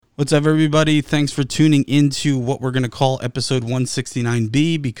What's up, everybody? Thanks for tuning into what we're going to call episode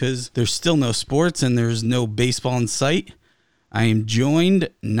 169B because there's still no sports and there's no baseball in sight. I am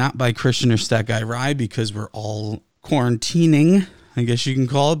joined not by Christian or Stat Guy Rye because we're all quarantining, I guess you can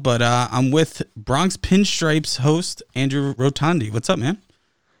call it, but I'm with Bronx Pinstripes host Andrew Rotondi. What's up, man?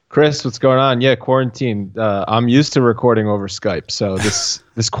 Chris, what's going on? Yeah, quarantine. I'm used to recording over Skype, so this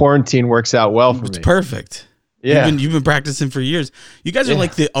quarantine works out well for me. It's perfect. Yeah. You've been practicing for years. You guys are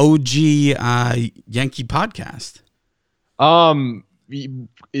like the OG Yankee podcast.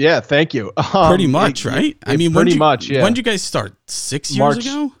 Yeah, thank you. Pretty much, right? I mean, pretty much, yeah. When did you guys start? 6 years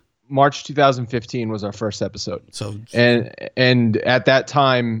ago? March 2015 was our first episode. So and at that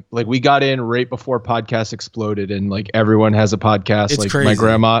time, like, we got in right before podcasts exploded, and like everyone has a podcast. It's like crazy. my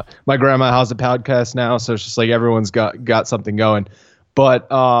grandma has a podcast now, so it's just like everyone's got something going. But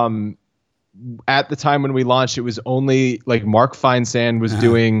at the time when we launched, it was only like Mark Feinsand was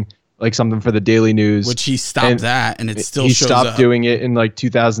doing like something for the Daily News, which he stopped and it still he shows stopped up. doing it in like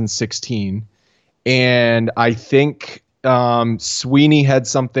 2016, and I think Sweeney had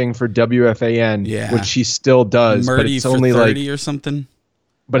something for WFAN, which he still does, Murdy, but it's for only 30 like or something.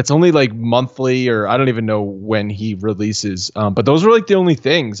 But it's only like monthly, or I don't even know when he releases. But those were like the only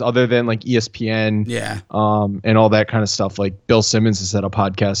things other than like ESPN, and all that kind of stuff. Like Bill Simmons has had a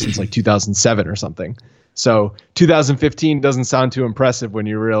podcast since like 2007 or something. So 2015 doesn't sound too impressive when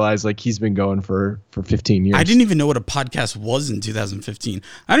you realize like he's been going for 15 years. I didn't even know what a podcast was in 2015.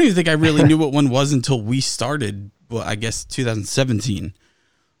 I don't even think I really knew what one was until we started. Well, I guess 2017.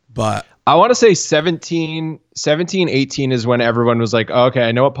 But I want to say 17, 18 is when everyone was like, oh, okay,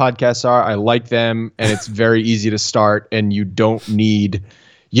 I know what podcasts are. I like them, and it's very easy to start, and you don't need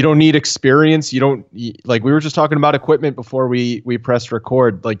experience. You don't, like, we were just talking about equipment before we pressed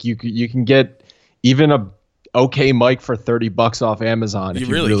record. Like, you can get even a okay mic for $30 off Amazon if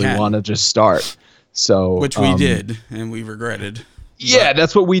you really want to just start. So which we did, and we regretted. Yeah,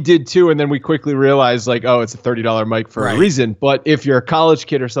 that's what we did too. And then we quickly realized, like, oh, it's a $30 mic for a reason. But if you're a college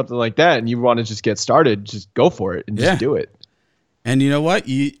kid or something like that and you want to just get started, just go for it and just do it. And you know what?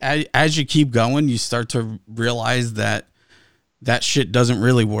 As you keep going, you start to realize that shit doesn't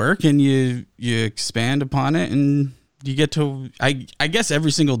really work, and you expand upon it, and you get to, I guess every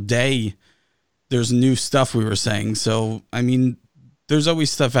single day there's new stuff, we were saying. So, I mean, there's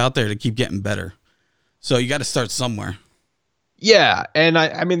always stuff out there to keep getting better. So you got to start somewhere. Yeah, and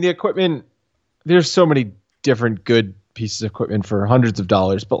I mean, the equipment, there's so many different good pieces of equipment for hundreds of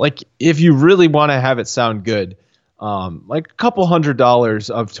dollars, but like, if you really want to have it sound good, like a couple $100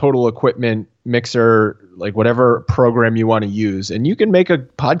 of total equipment, mixer, like whatever program you want to use, and you can make a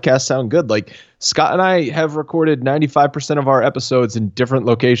podcast sound good. Like, Scott and I have recorded 95% of our episodes in different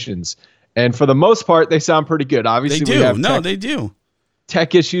locations, and for the most part, they sound pretty good. Obviously, they do.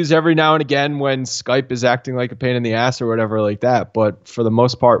 Tech issues every now and again when Skype is acting like a pain in the ass or whatever like that, but for the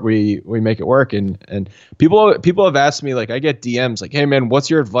most part we make it work. And people have asked me, like, I get DMs like, hey man, what's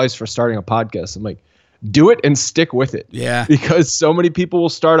your advice for starting a podcast? I'm like, do it and stick with it. Yeah, because so many people will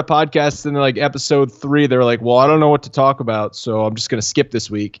start a podcast and they're like, episode 3, they're like, well, I don't know what to talk about, so I'm just gonna skip this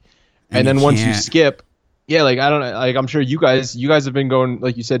week. And then once you skip, like, I don't know, like, I'm sure you guys have been going,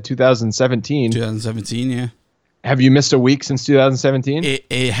 like you said, 2017, yeah. Have you missed a week since 2017?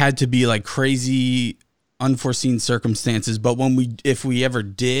 It had to be like crazy unforeseen circumstances, but if we ever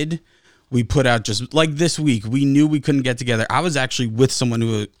did, we put out, just like this week, we knew we couldn't get together. I was actually with someone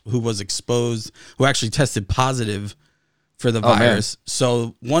who was exposed, who actually tested positive for the virus. Man.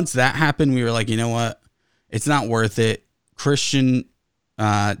 So once that happened, we were like, you know what? It's not worth it. Christian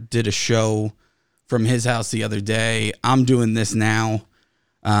did a show from his house the other day. I'm doing this now.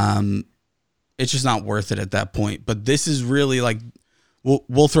 It's just not worth it at that point. But this is really like,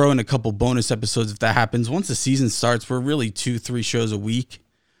 we'll throw in a couple bonus episodes if that happens. Once the season starts, we're really 2-3 shows a week.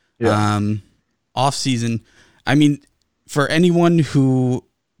 Yeah. Off season. I mean, for anyone who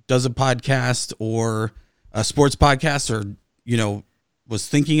does a podcast or a sports podcast, or, you know, was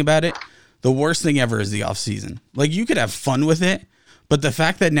thinking about it, the worst thing ever is the off season. Like, you could have fun with it, but the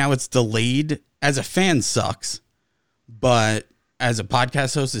fact that now it's delayed as a fan sucks. But as a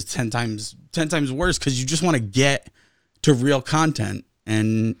podcast host, it's 10 times worse, because you just want to get to real content,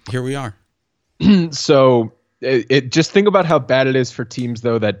 and here we are. So just think about how bad it is for teams,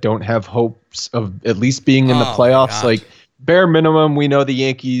 though, that don't have hopes of at least being in the playoffs. Like, bare minimum, we know the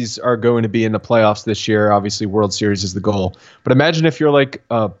Yankees are going to be in the playoffs this year. Obviously, World Series is the goal. But imagine if you're like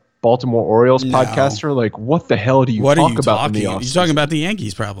a Baltimore Orioles podcaster. Like, what the hell do you talk about in the offseason? You're talking about the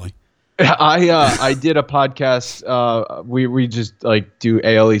Yankees, probably. I did a podcast. We just like do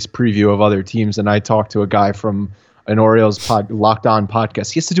AL East preview of other teams, and I talked to a guy from an Orioles Locked On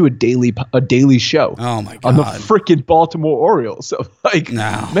podcast. He has to do a daily show. Oh my God. On the freaking Baltimore Orioles. So like,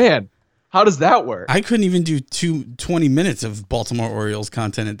 man, how does that work? I couldn't even do 20 minutes of Baltimore Orioles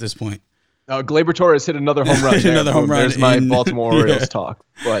content at this point. Gleyber Torres hit another home run. Another home run. There's my Baltimore Orioles talk.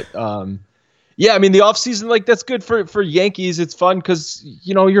 But yeah, I mean, the offseason, like, that's good for Yankees. It's fun because,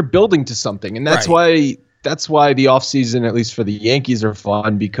 you know, you're building to something. And that's why the offseason, at least for the Yankees, are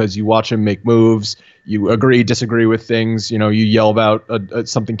fun, because you watch them make moves. You agree, disagree with things. You know, you yell about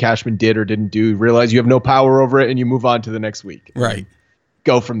something Cashman did or didn't do, realize you have no power over it, and you move on to the next week. Right.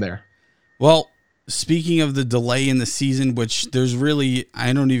 Go from there. Well, speaking of the delay in the season, which there's really,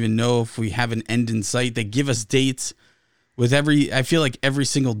 I don't even know if we have an end in sight. They give us dates with I feel like every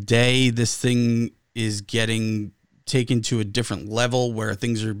single day this thing is getting taken to a different level where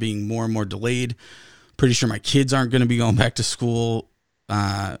things are being more and more delayed. Pretty sure my kids aren't going to be going back to school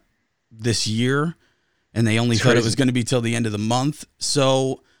this year, and they only thought it was going to be till the end of the month.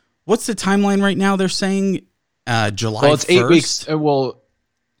 So what's the timeline right now? They're saying July 1st. Well, it's 8 weeks.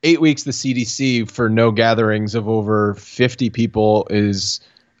 8 weeks, the CDC for no gatherings of over 50 people is,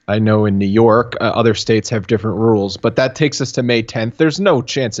 I know in New York, other states have different rules, but that takes us to May 10th. There's no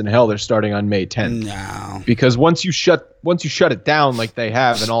chance in hell they're starting on May 10th. No. Because once you shut it down like they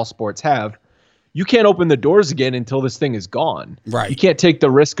have and all sports have, you can't open the doors again until this thing is gone. Right. You can't take the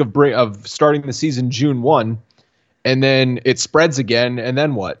risk of starting the season June 1 and then it spreads again, and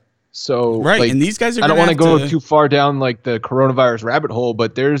then what? So right, and these guys are. I don't want to go too far down like the coronavirus rabbit hole,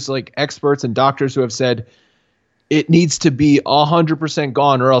 but there's like experts and doctors who have said it needs to be 100%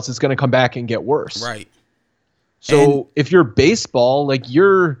 gone, or else it's going to come back and get worse. Right. So if you're baseball, like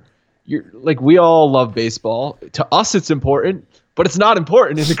you're like, we all love baseball. To us, it's important, but it's not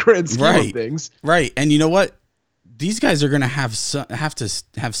important in the grand scheme of things. Right, and you know what? These guys are going to have to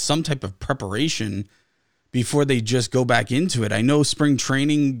have some type of preparation before they just go back into it. I know spring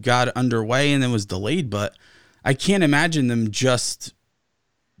training got underway and then was delayed, but I can't imagine them just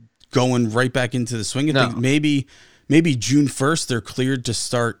going right back into the swing of things. Maybe June 1st they're cleared to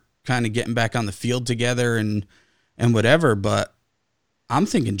start kind of getting back on the field together and whatever, but I'm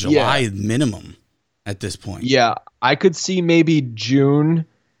thinking July minimum at this point. Yeah, I could see maybe June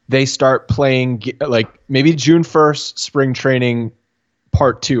they start playing, like maybe June 1st spring training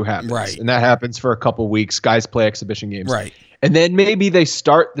part 2 happens. Right. And that happens for a couple weeks. Guys play exhibition games. Right. And then maybe they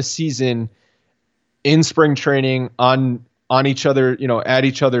start the season in spring training on each other, you know, at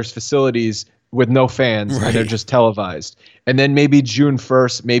each other's facilities with no fans, and they're just televised. And then maybe June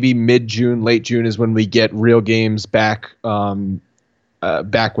 1st, maybe mid-June, late June is when we get real games back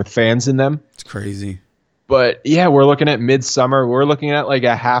with fans in them. It's crazy. But yeah, we're looking at midsummer. We're looking at like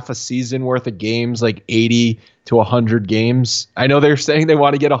a half a season worth of games, like 80 to 100 games. I know they're saying they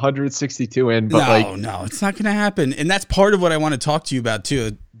want to get 162 in, but no, it's not going to happen. And that's part of what I want to talk to you about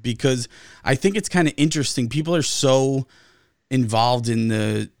too, because I think it's kind of interesting. People are so involved in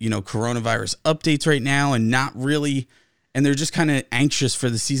the, you know, coronavirus updates right now and they're just kind of anxious for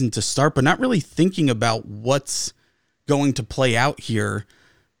the season to start, but not really thinking about what's going to play out here.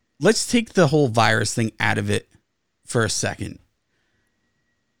 Let's take the whole virus thing out of it for a second.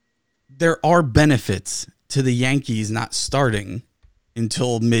 There are benefits to the Yankees not starting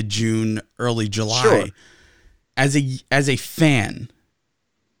until mid-June, early July. Sure. As a fan,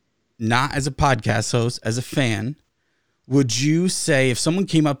 not as a podcast host, as a fan, would you say, if someone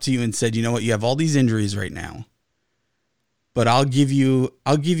came up to you and said, you know what, you have all these injuries right now, but I'll give you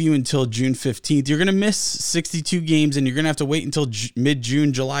until June 15th. You're going to miss 62 games and you're going to have to wait until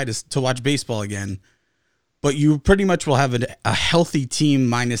mid-June, July to watch baseball again. But you pretty much will have a healthy team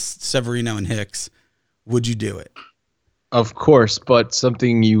minus Severino and Hicks. Would you do it? Of course, but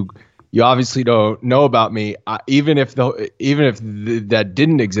something you obviously don't know about me. Even if that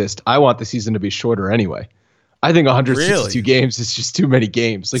didn't exist, I want the season to be shorter anyway. I think 162 games is just too many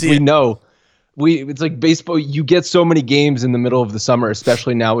games. Like, it's like baseball. You get so many games in the middle of the summer,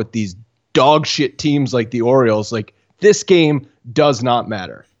 especially now with these dog shit teams like the Orioles. Like, this game does not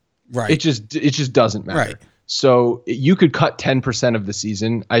matter. Right. It just doesn't matter. Right. So you could cut 10% of the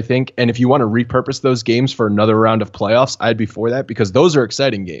season, I think. And if you want to repurpose those games for another round of playoffs, I'd be for that, because those are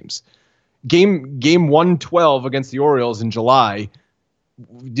exciting games. Game 112 against the Orioles in July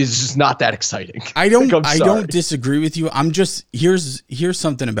is just not that exciting. I don't disagree with you. I'm just, here's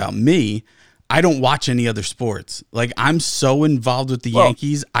something about me. I don't watch any other sports. Like, I'm so involved with the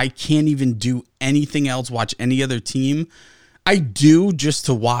Yankees, I can't even do anything else, watch any other team. I do just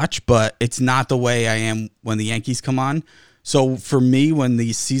to watch, but it's not the way I am when the Yankees come on. So for me, when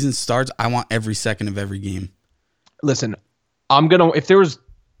the season starts, I want every second of every game. Listen, if there was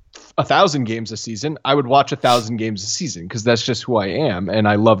 1,000 games a season, I would watch 1,000 games a season because that's just who I am and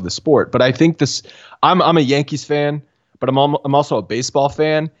I love the sport. But I think I'm a Yankees fan, but I'm also a baseball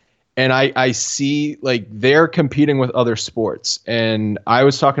fan, and I see like they're competing with other sports. And I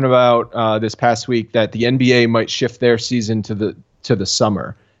was talking about this past week that the NBA might shift their season to the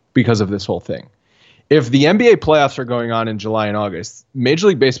summer because of this whole thing. If the NBA playoffs are going on in July and August, Major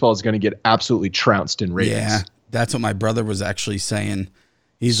League Baseball is going to get absolutely trounced in ratings. Yeah, that's what my brother was actually saying.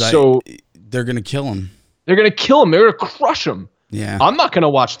 He's like, they're going to kill him. They're going to kill him. They're going to crush him. Yeah. I'm not going to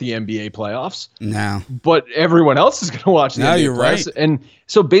watch the NBA playoffs. No. But everyone else is going to watch the NBA you're playoffs. Right. And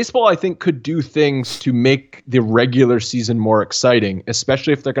so baseball, I think, could do things to make the regular season more exciting,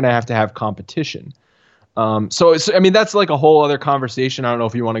 especially if they're going to have competition. That's like a whole other conversation. I don't know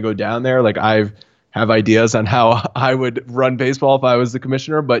if you want to go down there. Like I have ideas on how I would run baseball if I was the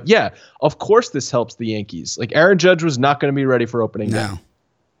commissioner. But yeah, of course this helps the Yankees. Like Aaron Judge was not going to be ready for opening day.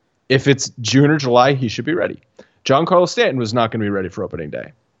 If it's June or July, he should be ready. Giancarlo Stanton was not going to be ready for opening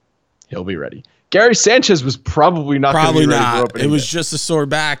day. He'll be ready. Gary Sanchez was probably not going to be ready for opening day. It was just a sore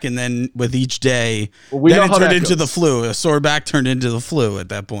back, and then with each day, then it turned into the flu. A sore back turned into the flu at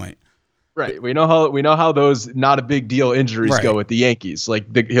that point. Right. We know how those not a big deal injuries go with the Yankees.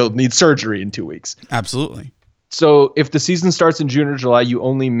 Like he'll need surgery in 2 weeks. Absolutely. So if the season starts in June or July, you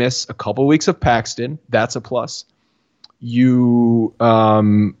only miss a couple weeks of Paxton. That's a plus. You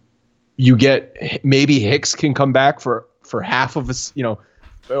get maybe Hicks can come back for half of a,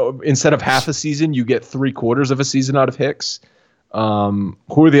 instead of half a season, you get 3/4 of a season out of Hicks. Who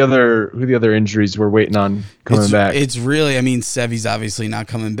are the other injuries we're waiting on coming back? It's really, Sevy's obviously not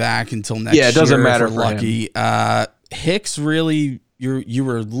coming back until next year. Yeah, it doesn't matter if we're lucky. Hicks really, you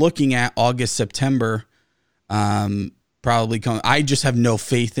were looking at August, September, probably coming. I just have no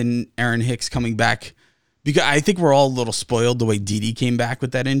faith in Aaron Hicks coming back because I think we're all a little spoiled the way Didi came back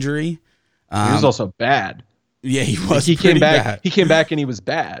with that injury. He was also bad. Yeah, he was. He came back. Bad. He came back and he was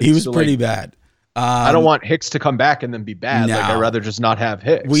bad. He was pretty bad. I don't want Hicks to come back and then be bad. No. Like I'd rather just not have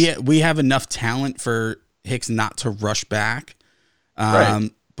Hicks. We have enough talent for Hicks not to rush back. Right.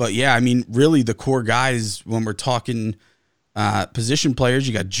 But yeah, really the core guys when we're talking position players,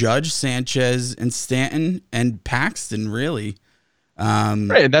 you got Judge, Sanchez, and Stanton and Paxton. Really.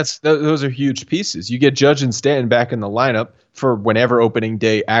 Right, and those are huge pieces. You get Judge and Stanton back in the lineup for whenever opening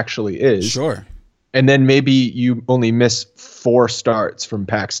day actually is. Sure. And then maybe you only miss 4 starts from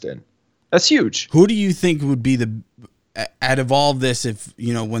Paxton. That's huge. Who do you think would be out of all of this, if,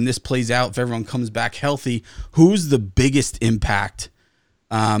 when this plays out, if everyone comes back healthy, who's the biggest impact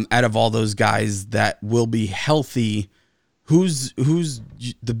out of all those guys that will be healthy? Who's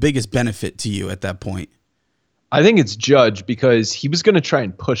the biggest benefit to you at that point? I think it's Judge because he was going to try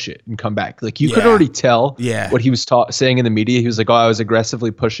and push it and come back. Like you could already tell what he was saying in the media. He was like, I was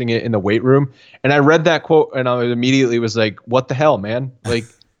aggressively pushing it in the weight room. And I read that quote and I immediately was like, what the hell, man? Like,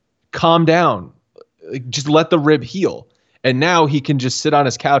 calm down. Like, just let the rib heal. And now he can just sit on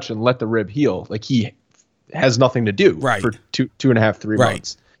his couch and let the rib heal. Like he has nothing to do for 2.5, 3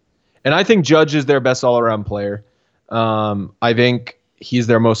 months. And I think Judge is their best all-around player. I think he's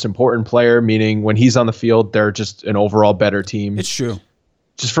their most important player, meaning when he's on the field, they're just an overall better team. It's true.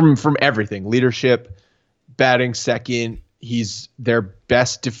 Just from everything, leadership, batting second. He's their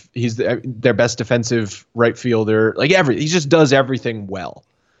best. Their best defensive right fielder. Like he just does everything well.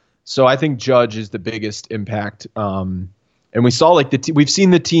 So I think Judge is the biggest impact. And we saw we've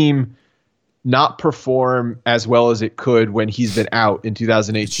seen the team not perform as well as it could when he's been out in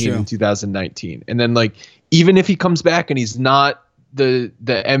 2018 and 2019. And then even if he comes back and he's not the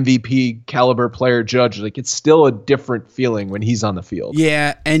MVP caliber player Judge, it's still a different feeling when he's on the field.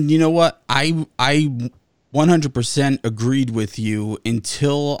 Yeah, and you know what? I 100% agreed with you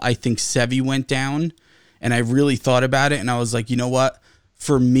until I think Sevy went down, and I really thought about it, and I was like, you know what?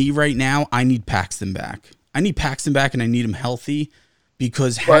 For me right now, I need Paxton back. And I need him healthy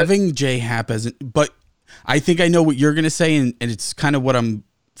because having J-Happ but I think I know what you're going to say, and it's kind of what I'm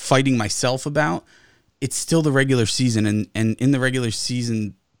fighting myself about. It's still the regular season, and in the regular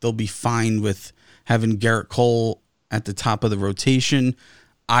season, they'll be fine with having Garrett Cole at the top of the rotation.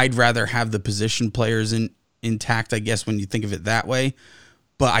 I'd rather have the position players intact, I guess, when you think of it that way.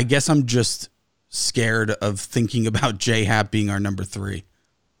 But I guess I'm just scared of thinking about J-Happ being our number 3.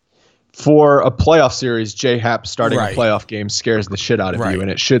 For a playoff series, J-Happ starting a playoff game scares the shit out of you, and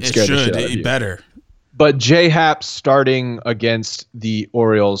it should scare the shit out of you. It better. But J-Happ starting against the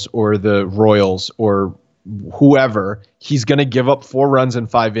Orioles or the Royals or whoever, he's going to give up 4 runs in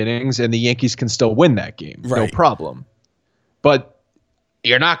 5 innings, and the Yankees can still win that game. No problem. But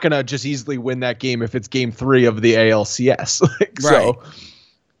you're not going to just easily win that game if it's game 3 of the ALCS. So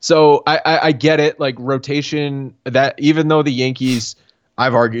So I get it, like rotation, that even though the Yankees,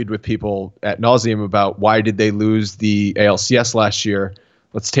 I've argued with people at nauseum about why did they lose the ALCS last year.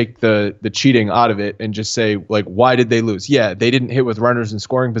 Let's take the cheating out of it and just say, like, why did they lose? Yeah, they didn't hit with runners in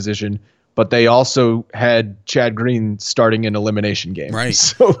scoring position, but they also had Chad Green starting an elimination game. Right.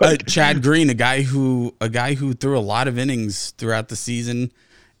 So, Chad Green, a guy who threw a lot of innings throughout the season,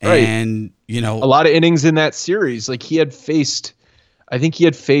 and a lot of innings in that series. Like I think he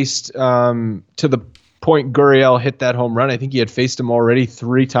had faced to the point Gurriel hit that home run. I think he had faced him already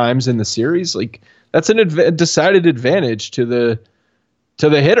 3 times in the series. Like that's a decided advantage to the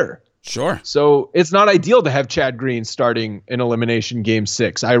hitter. Sure. So it's not ideal to have Chad Green starting an elimination game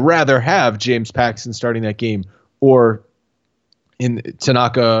 6. I'd rather have James Paxton starting that game, or in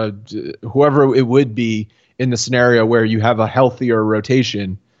Tanaka, whoever it would be in the scenario where you have a healthier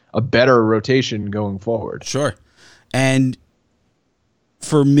rotation, a better rotation going forward. Sure. And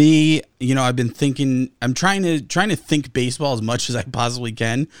for me, I've been thinking, I'm trying to think baseball as much as I possibly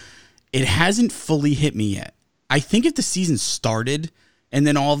can. It hasn't fully hit me yet. I think if the season started and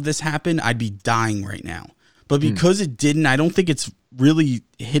then all of this happened, I'd be dying right now. But because it didn't, I don't think it's really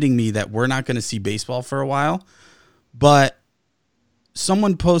hitting me that we're not going to see baseball for a while. But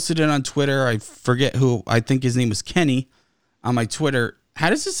someone posted it on Twitter. I forget who. I think his name was Kenny on my Twitter. How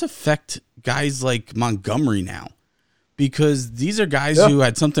does this affect guys like Montgomery now? Because these are guys who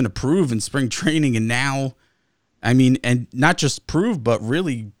had something to prove in spring training, and now, and not just prove, but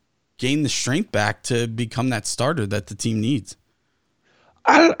really gain the strength back to become that starter that the team needs.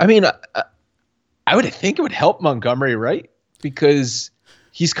 I would think it would help Montgomery, right? Because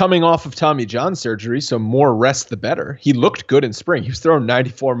he's coming off of Tommy John surgery, so more rest the better. He looked good in spring. He was throwing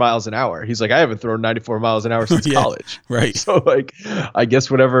 94 miles an hour. He's like, I haven't thrown 94 miles an hour since college. Right. So, I guess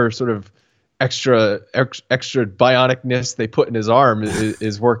whatever sort of extra bionicness they put in his arm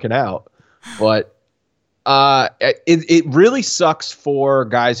is working out. But it really sucks for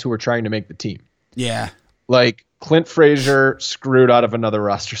guys who are trying to make the team. Yeah. Like Clint Frazier screwed out of another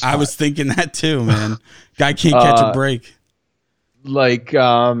roster spot. I was thinking that too, man. Guy can't catch a break. Like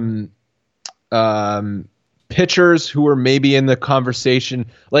pitchers who are maybe in the conversation,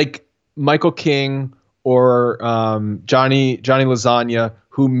 like Michael King or Johnny Lasagna,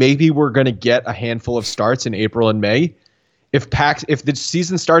 who maybe were going to get a handful of starts in April and May. If the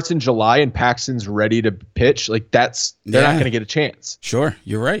season starts in July and Paxton's ready to pitch, like they're not going to get a chance. Sure,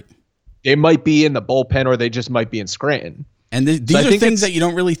 you're right. They might be in the bullpen, or they just might be in Scranton. And these are things that you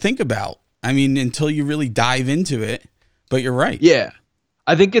don't really think about. Until you really dive into it. But you're right. Yeah,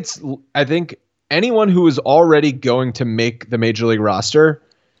 I think anyone who is already going to make the major league roster,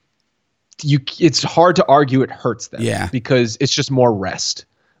 it's hard to argue it hurts them. Yeah, because it's just more rest.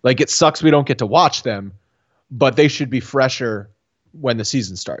 Like, it sucks we don't get to watch them, but they should be fresher when the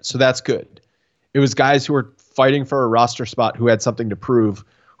season starts. So that's good. It was guys who were fighting for a roster spot who had something to prove,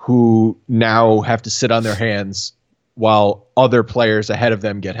 who now have to sit on their hands while other players ahead of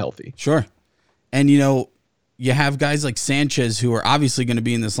them get healthy. Sure. And, you have guys like Sanchez who are obviously going to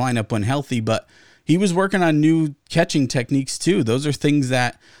be in this lineup when healthy, but he was working on new catching techniques too. Those are things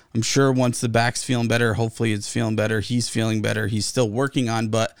that I'm sure once the back's feeling better, hopefully it's feeling better, he's feeling better, he's still working on,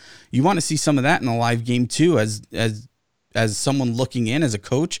 but you want to see some of that in a live game too, as someone looking in, as a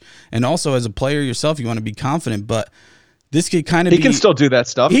coach, and also as a player yourself. You want to be confident, but this could kind of he can still do that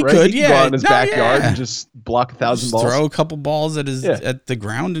stuff. He right? could, he can go out in his backyard and just block 1,000 balls. Throw a couple balls at at the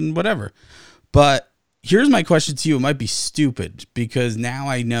ground and whatever. But here's my question to you. It might be stupid because now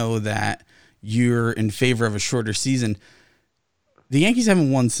I know that you're in favor of a shorter season. The Yankees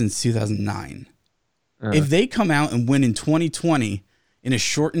haven't won since 2009. If they come out and win in 2020 in a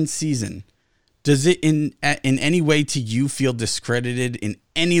shortened season, does it in any way to you feel discredited in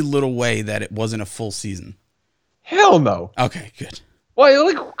any little way that it wasn't a full season? Hell no. Okay, good.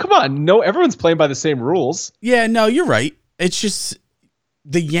 Well, come on. No, everyone's playing by the same rules. Yeah, no, you're right. It's just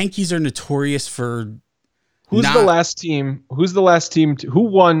the Yankees are notorious for Who's the last team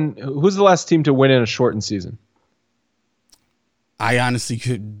to win in a shortened season? I honestly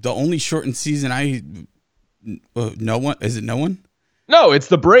could. The only shortened season no one. Is it no one? No, it's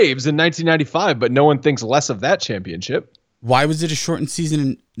the Braves in 1995, but no one thinks less of that championship. Why was it a shortened season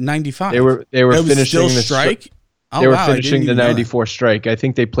in 95? They were finishing the strike. They were finishing the 94 strike. I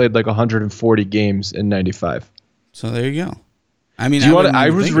think they played like 140 games in 95. So there you go. I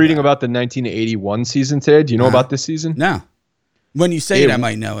was reading about the 1981 season today. Do you know about this season? No. When you say it, I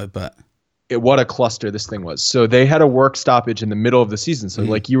might know it, but what a cluster this thing was. So they had a work stoppage in the middle of the season. So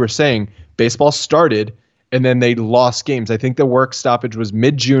like you were saying, baseball started and then they lost games. I think the work stoppage was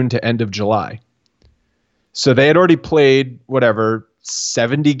mid-June to end of July. So they had already played 5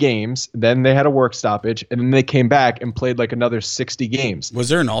 70 games. Then they had a work stoppage, and then they came back and played like another 60 games. Was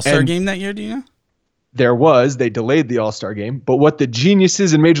there an All-Star game that year, do you know? There was. They delayed the All-Star game. But what the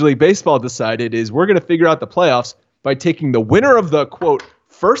geniuses in Major League Baseball decided is we're going to figure out the playoffs by taking the winner of the, quote,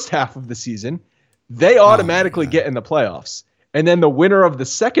 first half of the season. They automatically get in the playoffs. And then the winner of the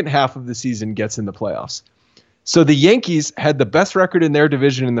second half of the season gets in the playoffs. So the Yankees had the best record in their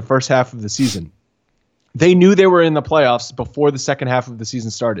division in the first half of the season. They knew they were in the playoffs before the second half of the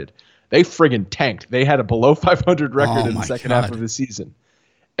season started. They friggin' tanked. They had a below 500 record in the second half of the season.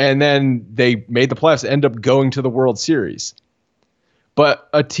 And then they made the playoffs, end up going to the World Series. But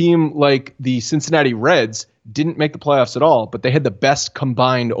a team like the Cincinnati Reds didn't make the playoffs at all, but they had the best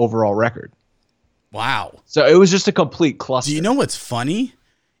combined overall record. Wow. So it was just a complete cluster. Do you know what's funny?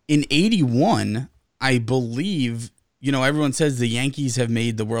 In 81, I believe, everyone says the Yankees have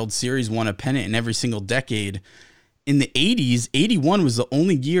made the World Series, won a pennant in every single decade. In the 80s, 81 was the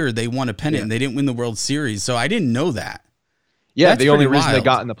only year they won a pennant and they didn't win the World Series. So I didn't know that. Yeah, the only reason they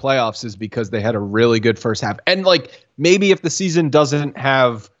got in the playoffs is because they had a really good first half. And maybe if the season doesn't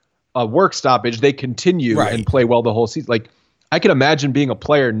have a work stoppage, they continue and play well the whole season. I can imagine being a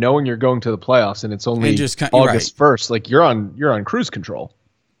player knowing you're going to the playoffs and it's only August 1st. You're on cruise control.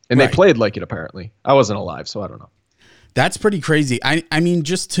 And they played like it, apparently. I wasn't alive, so I don't know. That's pretty crazy. I mean,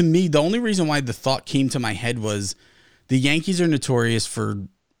 just to me, the only reason why the thought came to my head was the Yankees are notorious for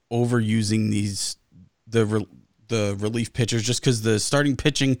overusing the relief pitchers just because the starting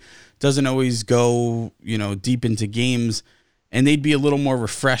pitching doesn't always go, deep into games, and they'd be a little more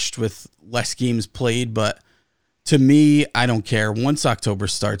refreshed with less games played. But to me, I don't care. Once October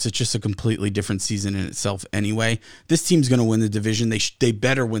starts, it's just a completely different season in itself anyway. This team's going to win the division. They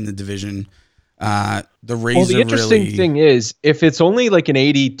better win the division. The Rays. Well, the interesting thing is, if it's only like an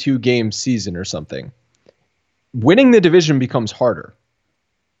 82 game season or something, winning the division becomes harder.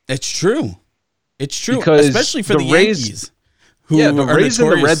 It's true. It's true, because especially for the Yankees, who the Rays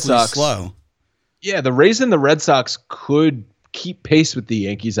and the Red Sox. Slow. Yeah, the Rays and the Red Sox could keep pace with the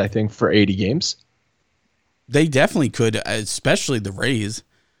Yankees, I think, for 80 games. They definitely could, especially the Rays.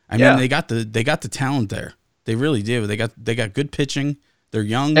 I mean, they got the talent there. They really do. They got good pitching. They're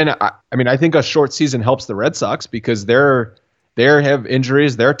young, and I think a short season helps the Red Sox because they have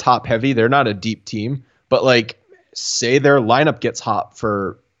injuries. They're top heavy. They're not a deep team, but say their lineup gets hot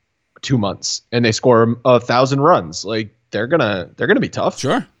for 2 months and they score 1,000 runs, they're gonna be tough.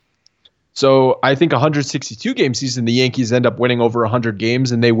 Sure. So I think 162 game season, the Yankees end up winning over 100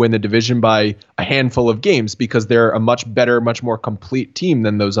 games and they win the division by a handful of games because they're a much better, much more complete team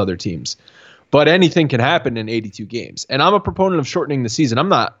than those other teams. But anything can happen in 82 games. And I'm a proponent of shortening the season. I'm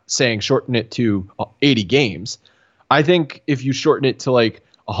not saying shorten it to 80 games. I think if you shorten it to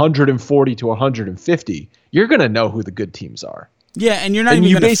 140 to 150, you're going to know who the good teams are. Yeah, and you're not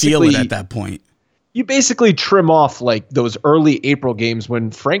even going to feel it at that point. You basically trim off those early April games when,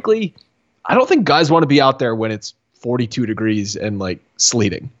 frankly, I don't think guys want to be out there when it's 42 degrees and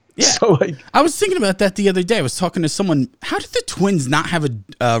sleeting. Yeah. So I was thinking about that the other day. I was talking to someone. How did the Twins not have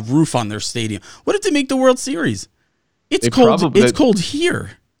a roof on their stadium? What if they make the World Series? It's cold. It's cold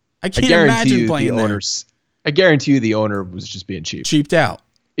here. I can't imagine playing there. I guarantee you the owner was just being cheap. Cheaped out.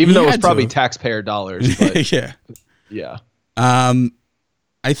 Even though it was probably taxpayer dollars. But yeah. Yeah.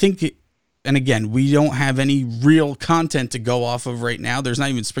 I think, and again, we don't have any real content to go off of right now. There's not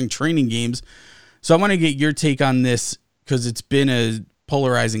even spring training games. So I want to get your take on this because it's been a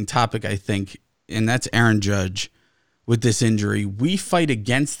polarizing topic, I think, and that's Aaron Judge with this injury. We fight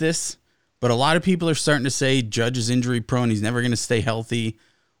against this, but a lot of people are starting to say Judge is injury prone. He's never going to stay healthy.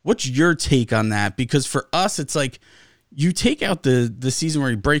 What's your take on that? Because for us, it's you take out the season where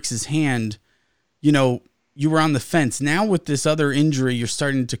he breaks his hand, you were on the fence. Now with this other injury, you're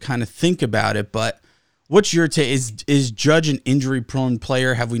starting to kind of think about it, but what's your take? Is Judge an injury prone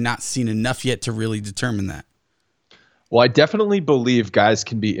player? Have we not seen enough yet to really determine that? Well, I definitely believe guys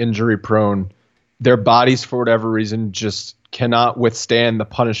can be injury prone. Their bodies, for whatever reason, just cannot withstand the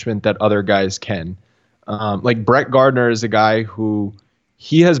punishment that other guys can. Brett Gardner is a guy who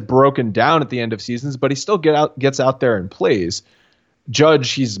he has broken down at the end of seasons, but he still gets out there and plays.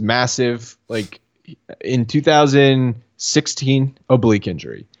 Judge, he's massive. In 2016, oblique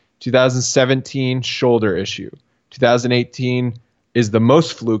injury. 2017, shoulder issue. 2018 is the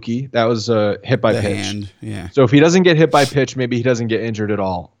most fluky. That was a hit by pitch. Hand, yeah. So if he doesn't get hit by pitch, maybe he doesn't get injured at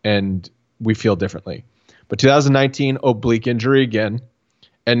all, and we feel differently. But 2019, oblique injury again,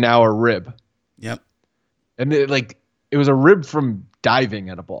 and now a rib. Yep. And it was a rib from diving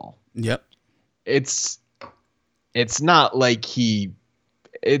at a ball. Yep. It's not like he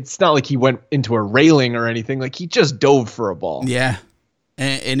went into a railing or anything. He just dove for a ball. Yeah.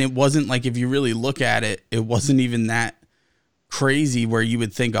 And it wasn't like, if you really look at it, it wasn't even that crazy where you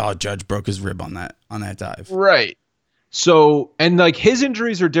would think, oh, Judge broke his rib on that dive. Right. So, and like his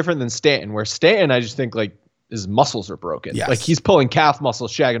injuries are different than Stanton, where Stanton, I just think like his muscles are broken. Yes. Like he's pulling calf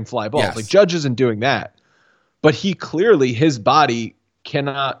muscles, shagging fly balls. Yes. Like Judge isn't doing that. But he clearly, his body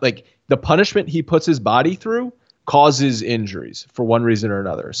cannot, like the punishment he puts his body through causes injuries for one reason or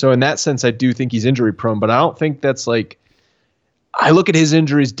another. So in that sense, I do think he's injury prone, but I don't think that's like, I look at his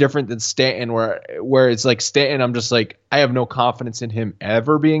injuries different than Stanton, where it's like Stanton, I'm just like, I have no confidence in him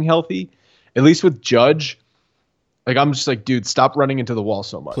ever being healthy. At least with Judge, like I'm just like, dude, stop running into the wall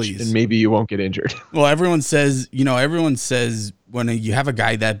so much, Please. and maybe you won't get injured. Well, everyone says when you have a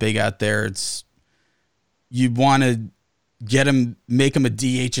guy that big out there, it's, you want to get him, make him a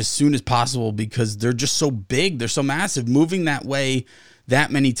DH as soon as possible because they're just so big, they're so massive. Moving that way that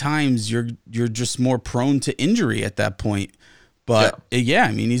many times, you're just more prone to injury at that point. But yeah,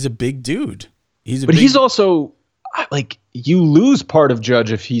 I mean, he's a big dude. He's also like, you lose part of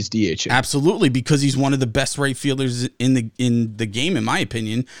Judge if he's DHing. Absolutely, because he's one of the best right fielders in the game, in my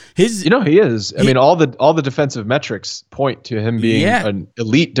opinion. He is. I mean, all the defensive metrics point to him being an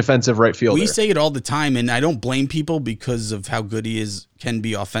elite defensive right fielder. We say it all the time, and I don't blame people because of how good he can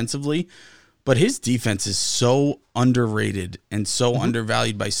be offensively. But his defense is so underrated and so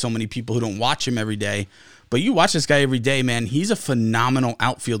undervalued by so many people who don't watch him every day. But you watch this guy every day, man. He's a phenomenal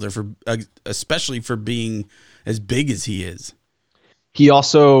outfielder, especially for being as big as he is. He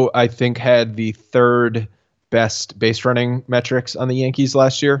also, I think, had the third best base running metrics on the Yankees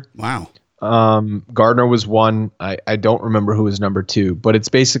last year. Wow. Gardner was one. I don't remember who was number two, but it's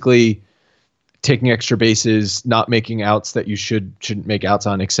basically taking extra bases, not making outs that you shouldn't make outs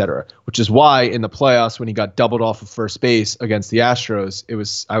on, etc. Which is why in the playoffs, when he got doubled off of first base against the Astros,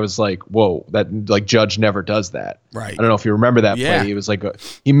 I was like, whoa, that like Judge never does that. Right. I don't know if you remember that play. He was like,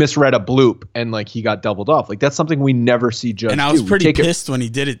 he misread a bloop and like he got doubled off. Like that's something we never see Judge do. And I was pretty pissed when he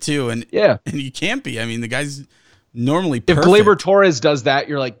did it too. And you can't be. I mean, the guy's normally perfect. If Gleyber Torres does that,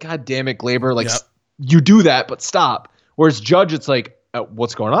 you're like, God damn it, Gleyber. Like you do that, but stop. Whereas Judge, it's like,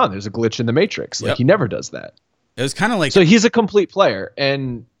 what's going on? There's a glitch in the matrix. Like he never does that. It was kind of like, so he's a complete player.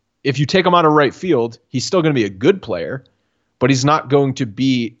 And if you take him out of right field, he's still going to be a good player, but he's not going to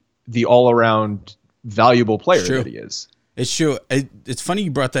be the all around valuable player that he is. It's true. It's funny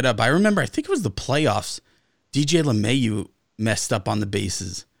you brought that up. I remember, I think it was the playoffs. DJ LeMahieu messed up on the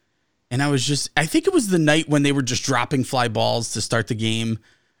bases. And I think it was the night when they were just dropping fly balls to start the game.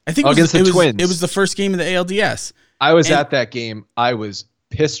 I think against the Twins. It was the first game of the ALDS. I was at that game. I was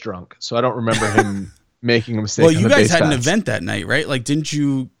piss drunk, so I don't remember him making a mistake. Well, you guys had an event that night, right? Like, didn't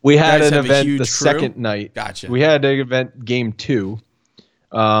you? We had an event the second night. Gotcha. We had an event game 2.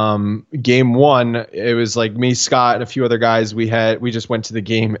 Game 1, it was like me, Scott, and a few other guys. We just went to the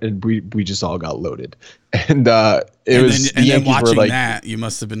game and we just all got loaded. And then watching that, you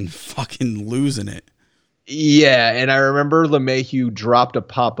must have been fucking losing it. Yeah, and I remember LeMahieu dropped a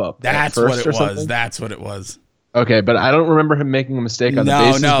pop-up. That's what it was. That's what it was. Okay, but I don't remember him making a mistake on the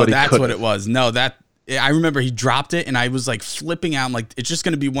bases. No, but that's what it was. No, I remember he dropped it, and I was like flipping out. I'm like, it's just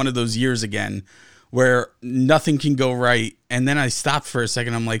going to be one of those years again where nothing can go right. And then I stopped for a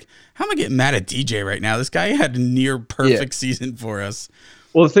second. I'm like, how am I getting mad at DJ right now? This guy had a near perfect season for us.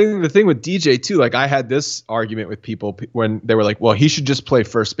 Well, the thing with DJ too, like I had this argument with people when they were like, well, he should just play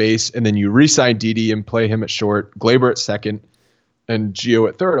first base, and then you re-sign Didi and play him at short, Gleyber at second, and Gio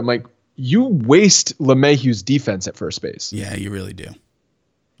at third. I'm like, you waste LeMahieu's defense at first base. Yeah, you really do.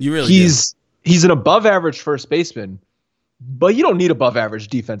 You really do. He's an above average first baseman, but you don't need above average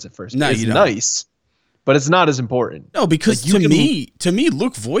defense at first base. No, it's nice, but it's not as important. No, because like to me,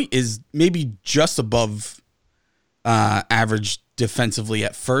 Luke Voit is maybe just above average defensively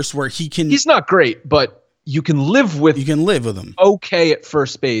at first, where he's not great, but you can live with him. Okay at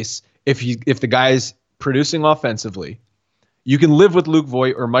first base if the guy's producing offensively. You can live with Luke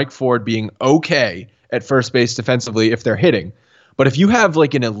Voit or Mike Ford being okay at first base defensively if they're hitting. But if you have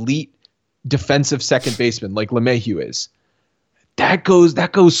like an elite defensive second baseman like LeMahieu is, that goes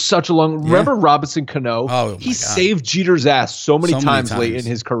such a long. Remember Robinson Cano? Oh, he saved Jeter's ass so many times late in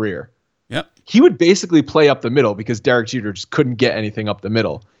his career. Yep. He would basically play up the middle because Derek Jeter just couldn't get anything up the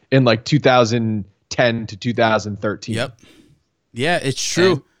middle in like 2010 to 2013. Yep. Yeah, it's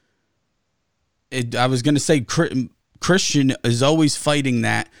true. I was going to say Christian is always fighting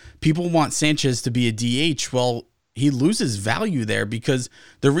that. People want Sanchez to be a DH. Well, he loses value there because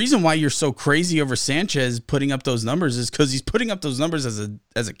the reason why you're so crazy over Sanchez putting up those numbers is because he's putting up those numbers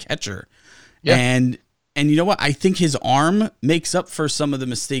as a catcher. Yeah. And And you know what? I think his arm makes up for some of the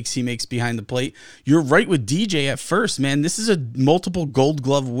mistakes he makes behind the plate. You're right with DJ at first, man. This is a multiple Gold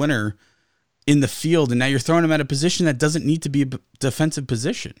Glove winner in the field, and now you're throwing him at a position that doesn't need to be a defensive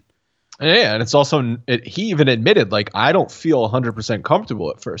position. Yeah, and it's also, he even admitted, like, I don't feel 100% comfortable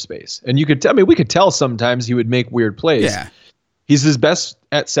at first base. And you could tell me, we could tell sometimes he would make weird plays. Yeah. He's his best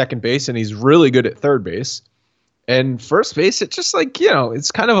at second base, and he's really good at third base. And first base, it's just like,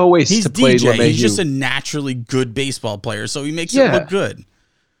 it's kind of a waste to play DJ. LeMahieu. He's just a naturally good baseball player, so he makes it look good.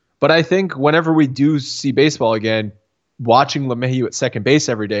 But I think whenever we do see baseball again, watching LeMahieu at second base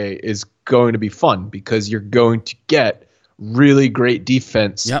every day is going to be fun because you're going to get really great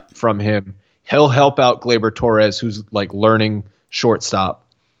defense from him. He'll help out Gleyber Torres, who's like learning shortstop.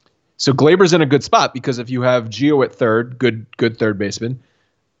 So Gleyber's in a good spot because if you have Gio at third, good third baseman,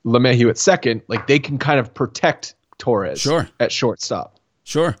 LeMahieu at second, like they can kind of protect Torres at shortstop.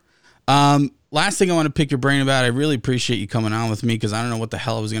 Sure. Last thing I want to pick your brain about, I really appreciate you coming on with me because I don't know what the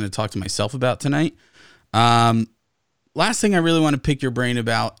hell I was going to talk to myself about tonight. Last thing I really want to pick your brain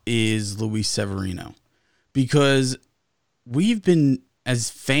about is Luis Severino, because we've been, as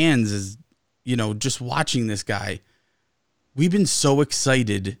fans, as just watching this guy, we've been so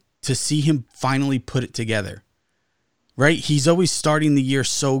excited to see him finally put it together. Right? He's always starting the year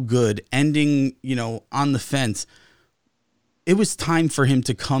so good, ending, on the fence. It was time for him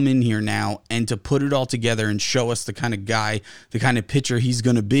to come in here now and to put it all together and show us the kind of guy, the kind of pitcher he's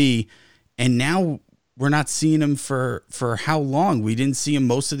going to be. And now we're not seeing him for how long? We didn't see him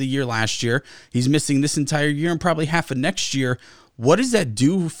most of the year last year. He's missing this entire year and probably half of next year. What does that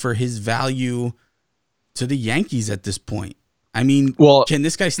do for his value to the Yankees at this point? I mean, can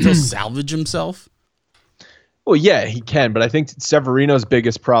this guy still salvage himself? Well, yeah, he can, but I think Severino's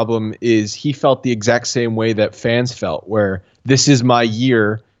biggest problem is he felt the exact same way that fans felt, where this is my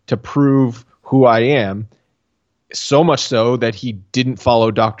year to prove who I am, so much so that he didn't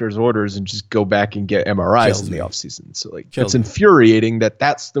follow doctor's orders and just go back and get MRIs in the offseason. So, it's infuriating that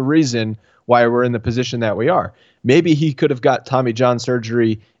that's the reason why we're in the position that we are. Maybe he could have got Tommy John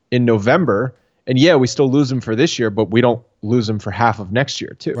surgery in November, and we still lose him for this year, but we don't lose him for half of next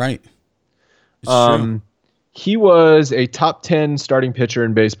year, too. Right. It's true. He was a top 10 starting pitcher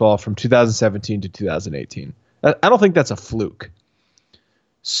in baseball from 2017 to 2018. I don't think that's a fluke.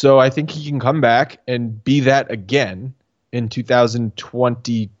 So I think he can come back and be that again in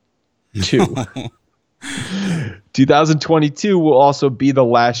 2022. 2022 will also be the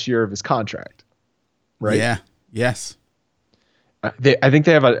last year of his contract. Right? Yeah. Yes. I think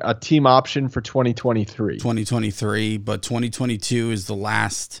they have a team option for 2023. 2023, but 2022 is the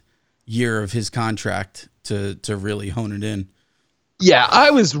last year of his contract to really hone it in. Yeah,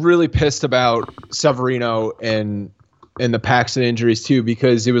 I was really pissed about Severino and the Paxton injuries too,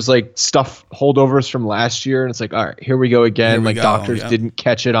 because it was like stuff holdovers from last year, and it's like, all right, here we go again. Doctors didn't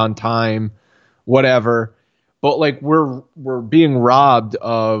catch it on time, whatever. But we're being robbed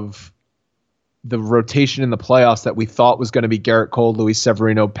of the rotation in the playoffs that we thought was going to be Garrett Cole, Luis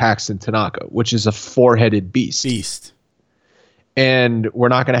Severino, Paxton, Tanaka, which is a four-headed beast. And we're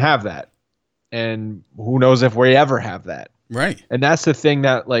not going to have that. And who knows if we ever have that. Right. And that's the thing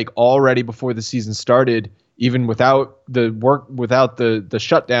that already before the season started, even without the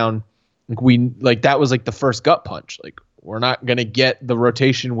shutdown, that was the first gut punch. We're not going to get the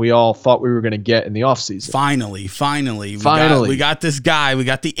rotation we all thought we were going to get in the offseason. Finally. We got this guy, we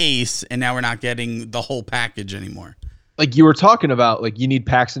got the ace, and now we're not getting the whole package anymore. You were talking about, you need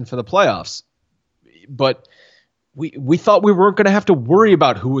Paxton for the playoffs. But we thought we weren't going to have to worry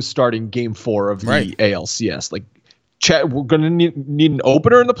about who was starting game 4 of the ALCS. We're going to need an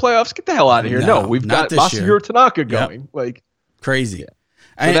opener in the playoffs? Get the hell out of here. No, we've got Masahiro Tanaka going. Crazy.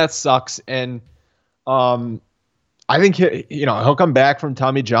 Yeah. So that sucks. And I think he'll come back from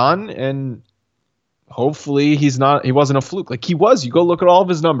Tommy John, and hopefully he wasn't a fluke. He was. You go look at all of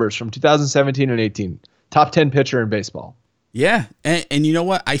his numbers from 2017 and 18. Top 10 pitcher in baseball. Yeah, and you know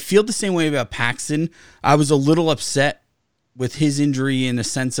what? I feel the same way about Paxton. I was a little upset with his injury in the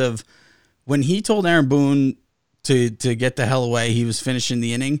sense of when he told Aaron Boone to get the hell away, he was finishing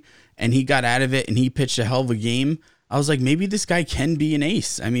the inning, and he got out of it, and he pitched a hell of a game. I was like, maybe this guy can be an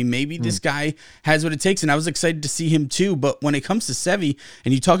ace. I mean, maybe this guy has what it takes, and I was excited to see him too. But when it comes to Sevy,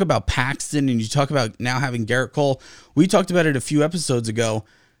 and you talk about Paxton, and you talk about now having Garrett Cole, we talked about it a few episodes ago.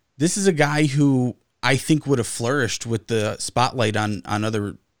 This is a guy who I think would have flourished with the spotlight on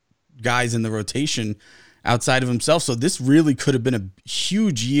other guys in the rotation outside of himself. So this really could have been a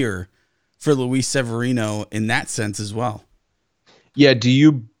huge year for Luis Severino in that sense as well. Yeah. Do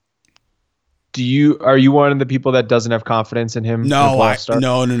you Are you one of the people that doesn't have confidence in him? No,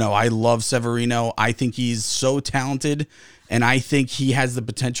 no. I love Severino. I think he's so talented, and I think he has the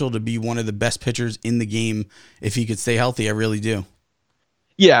potential to be one of the best pitchers in the game if he could stay healthy. I really do.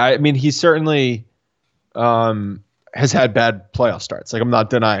 Yeah, I mean, he certainly has had bad playoff starts. Like, I'm not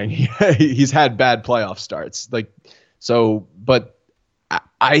denying he's had bad playoff starts. Like, so, but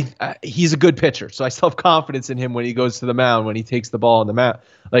I he's a good pitcher, so I still have confidence in him when he goes to the mound, when he takes the ball in the mound,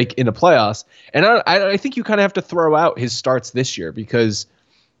 like in the playoffs. And I think you kind of have to throw out his starts this year because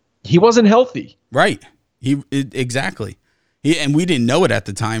he wasn't healthy. Right. Exactly. And we didn't know it at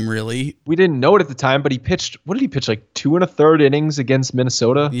the time, really. We didn't know it at the time, but he pitched. What did he pitch? Like 2 1/3 innings against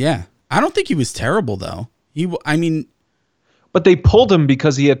Minnesota. Yeah, I don't think he was terrible though. But they pulled him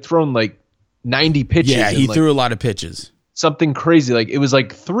because he had thrown like 90 pitches. Yeah, he threw a lot of pitches. Something crazy. Like it was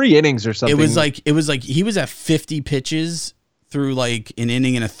like 3 innings or something. It was like he was at 50 pitches through like an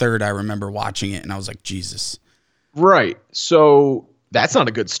inning and a third. I remember watching it and I was like, Jesus. Right. So that's not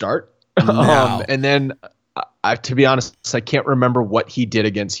a good start. No. And then to be honest, I can't remember what he did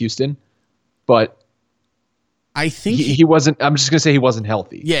against Houston, but I think he wasn't. I'm just gonna say he wasn't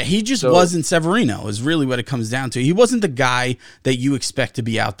healthy. Yeah, he just wasn't Severino is really what it comes down to. He wasn't the guy that you expect to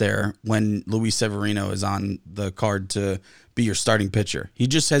be out there when Luis Severino is on the card to be your starting pitcher. He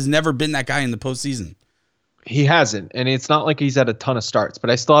just has never been that guy in the postseason. He hasn't, and it's not like he's had a ton of starts, but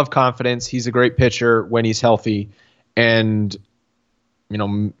I still have confidence. He's a great pitcher when he's healthy, and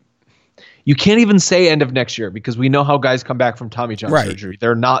you can't even say end of next year because we know how guys come back from Tommy John surgery.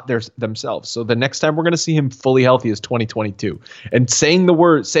 They're not themselves. So the next time we're going to see him fully healthy is 2022. And saying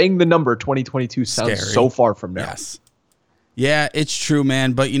the number 2022 sounds scary. So far from now. Yes. Yeah, it's true,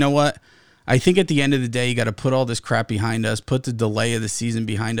 man. But you know what? I think at the end of the day, you got to put all this crap behind us, put the delay of the season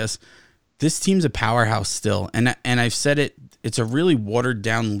behind us. This team's a powerhouse still. And I've said it, it's a really watered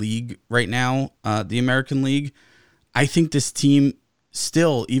down league right now, the American League. I think this team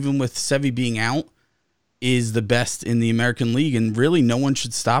still, even with Sevy being out, is the best in the American League, and really no one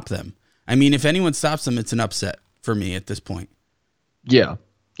should stop them. I mean, if anyone stops them, it's an upset for me at this point. Yeah.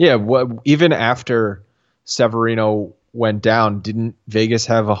 Even after Severino went down, didn't Vegas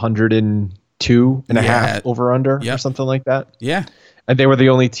have 102 and a half over under or something like that? Yeah. And they were the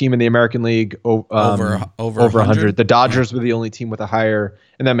only team in the American League over 100. The Dodgers were the only team with a higher,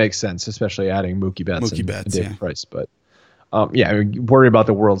 and that makes sense, especially adding Mookie Betts and David Price. But worry about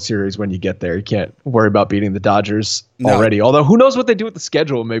the World Series when you get there. You can't worry about beating the Dodgers already. Although who knows what they do with the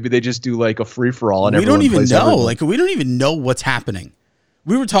schedule? Maybe they just do like a free for all and we don't even know. Like we don't even know what's happening.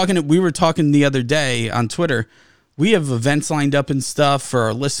 We were talking the other day on Twitter. We have events lined up and stuff for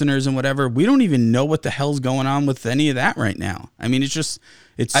our listeners and whatever. We don't even know what the hell's going on with any of that right now. I mean, it's so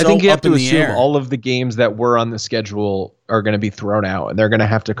I think you have up in to the assume air. all of the games that were on the schedule are going to be thrown out, and they're going to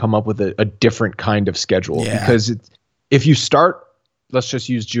have to come up with a different kind of schedule because if you start, let's just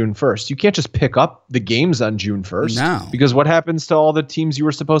use June 1st. You can't just pick up the games on June 1st. No. Because what happens to all the teams you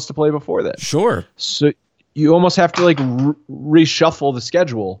were supposed to play before that? Sure. So you almost have to like reshuffle the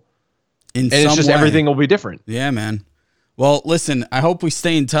schedule. And it's just everything will be different. Yeah, man. Well, listen, I hope we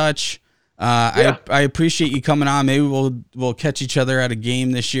stay in touch. I appreciate you coming on. Maybe we'll catch each other at a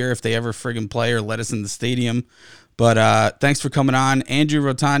game this year if they ever friggin' play or let us in the stadium. But thanks for coming on. Andrew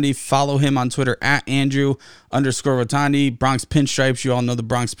Rotondi, follow him on Twitter at Andrew_Rotondi. Bronx Pinstripes. You all know the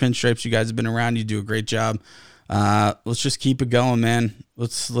Bronx Pinstripes. You guys have been around. You do a great job. Let's just keep it going, man.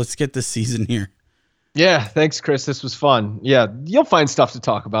 Let's get this season here. Yeah, thanks, Chris. This was fun. Yeah, you'll find stuff to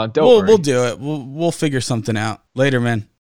talk about. Don't worry. We'll do it. We'll figure something out. Later, man.